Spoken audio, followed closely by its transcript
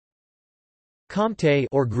Comté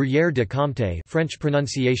or Gruyère de Comté, French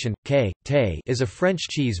pronunciation K-té, is a French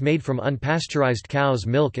cheese made from unpasteurized cow's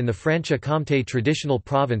milk in the Franche-Comté traditional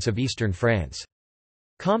province of eastern France.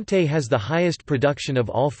 Comté has the highest production of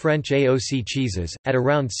all French AOC cheeses, at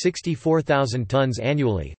around 64,000 tons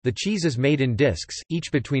annually. The cheese is made in discs, each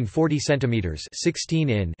between 40 cm (16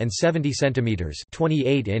 in) and 70 cm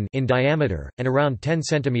 (28 in) diameter, and around 10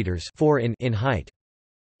 cm (4 in) height.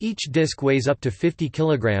 Each disc weighs up to 50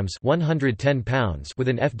 kg (110 pounds) with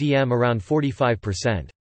an FDM around 45%.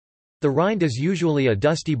 The rind is usually a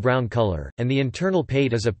dusty brown color, and the internal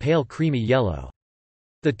pate is a pale creamy yellow.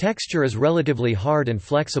 The texture is relatively hard and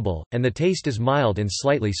flexible, and the taste is mild and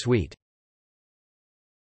slightly sweet.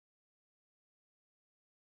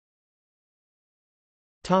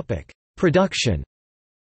 Production.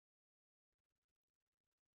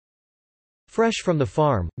 Fresh from the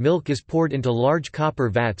farm, milk is poured into large copper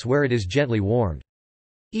vats where it is gently warmed.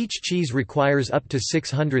 Each cheese requires up to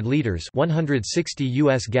 600 liters (160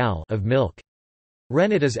 US gal) of milk.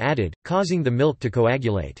 Rennet is added, causing the milk to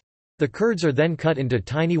coagulate. The curds are then cut into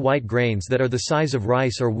tiny white grains that are the size of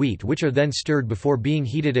rice or wheat, which are then stirred before being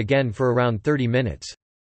heated again for around 30 minutes.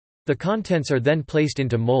 The contents are then placed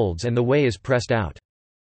into molds and the whey is pressed out.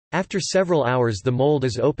 After several hours the mold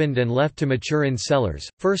is opened and left to mature in cellars,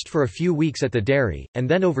 first for a few weeks at the dairy, and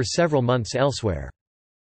then over several months elsewhere.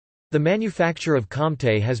 The manufacture of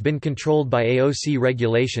Comté has been controlled by AOC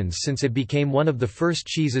regulations since it became one of the first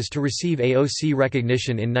cheeses to receive AOC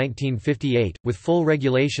recognition in 1958, with full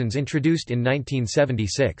regulations introduced in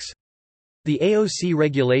 1976. The AOC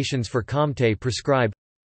regulations for Comté prescribe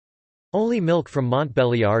only milk from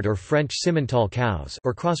Montbéliard or French Simmental cows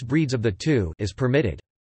or crossbreeds of the two is permitted.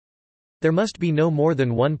 There must be no more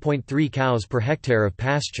than 1.3 cows per hectare of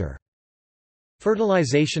pasture.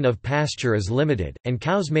 Fertilization of pasture is limited, and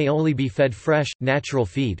cows may only be fed fresh, natural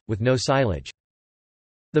feed, with no silage.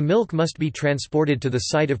 The milk must be transported to the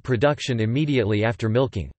site of production immediately after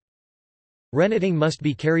milking. Renneting must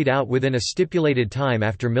be carried out within a stipulated time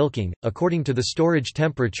after milking, according to the storage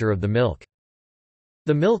temperature of the milk.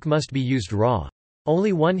 The milk must be used raw.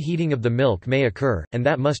 Only one heating of the milk may occur, and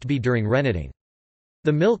that must be during renneting.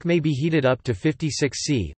 The milk may be heated up to 56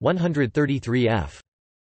 C, 133 F.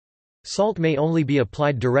 Salt may only be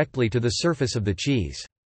applied directly to the surface of the cheese.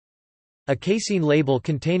 A casein label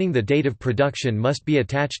containing the date of production must be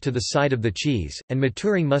attached to the side of the cheese, and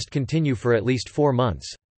maturing must continue for at least 4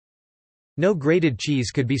 months. No grated cheese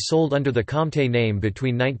could be sold under the Comté name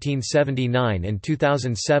between 1979 and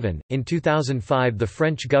 2007. In 2005, the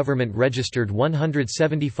French government registered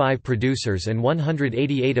 175 producers and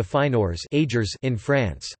 188 affineurs in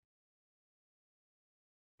France.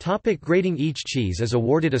 Grading. Each cheese is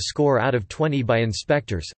awarded a score out of 20 by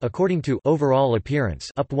inspectors, according to overall appearance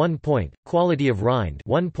up 1 point, quality of rind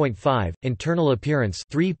 1.5, internal appearance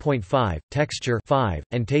 3.5, texture 5,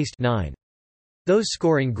 and taste 9. Those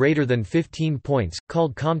scoring greater than 15 points,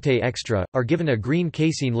 called Comté Extra, are given a green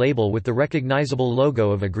casein label with the recognizable logo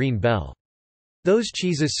of a green bell. Those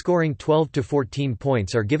cheeses scoring 12 to 14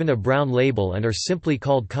 points are given a brown label and are simply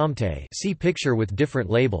called Comté. See picture with different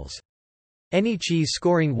labels. Any cheese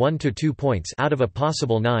scoring 1 to 2 points out of a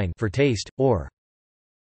possible 9 for taste, or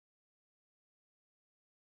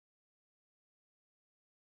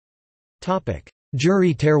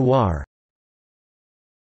Jury terroir.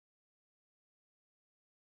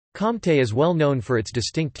 Comté is well known for its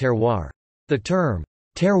distinct terroir. The term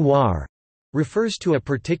terroir refers to a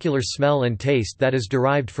particular smell and taste that is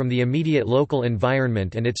derived from the immediate local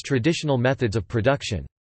environment and its traditional methods of production.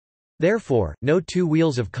 Therefore, no two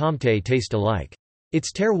wheels of Comté taste alike.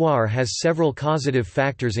 Its terroir has several causative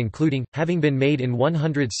factors including, having been made in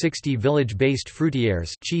 160 village-based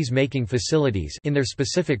fruitières cheese-making facilities in their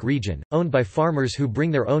specific region, owned by farmers who bring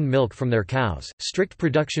their own milk from their cows, strict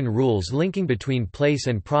production rules linking between place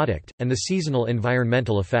and product, and the seasonal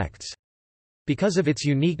environmental effects. Because of its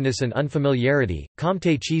uniqueness and unfamiliarity,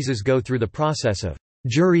 Comté cheeses go through the process of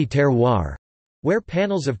jury terroir, where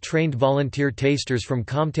panels of trained volunteer tasters from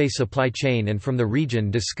Comté supply chain and from the region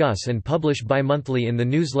discuss and publish bi-monthly in the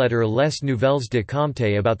newsletter Les Nouvelles de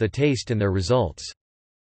Comté about the taste and their results.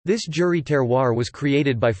 This jury terroir was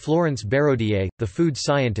created by Florence Barodier, the food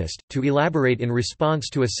scientist, to elaborate in response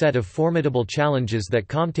to a set of formidable challenges that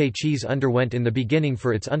Comté cheese underwent in the beginning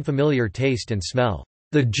for its unfamiliar taste and smell.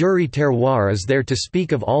 The jury terroir is there to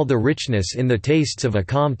speak of all the richness in the tastes of a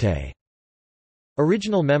Comté.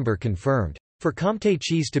 Original member confirmed. For Comté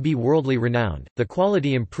cheese to be worldly renowned, the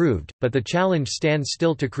quality improved, but the challenge stands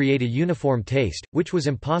still to create a uniform taste, which was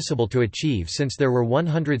impossible to achieve since there were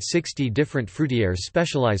 160 different fruitières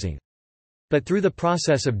specializing. But through the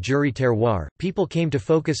process of jury terroir, people came to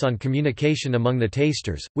focus on communication among the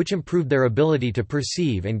tasters, which improved their ability to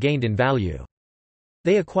perceive and gained in value.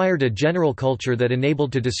 They acquired a general culture that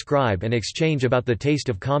enabled to describe and exchange about the taste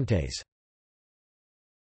of Comtés.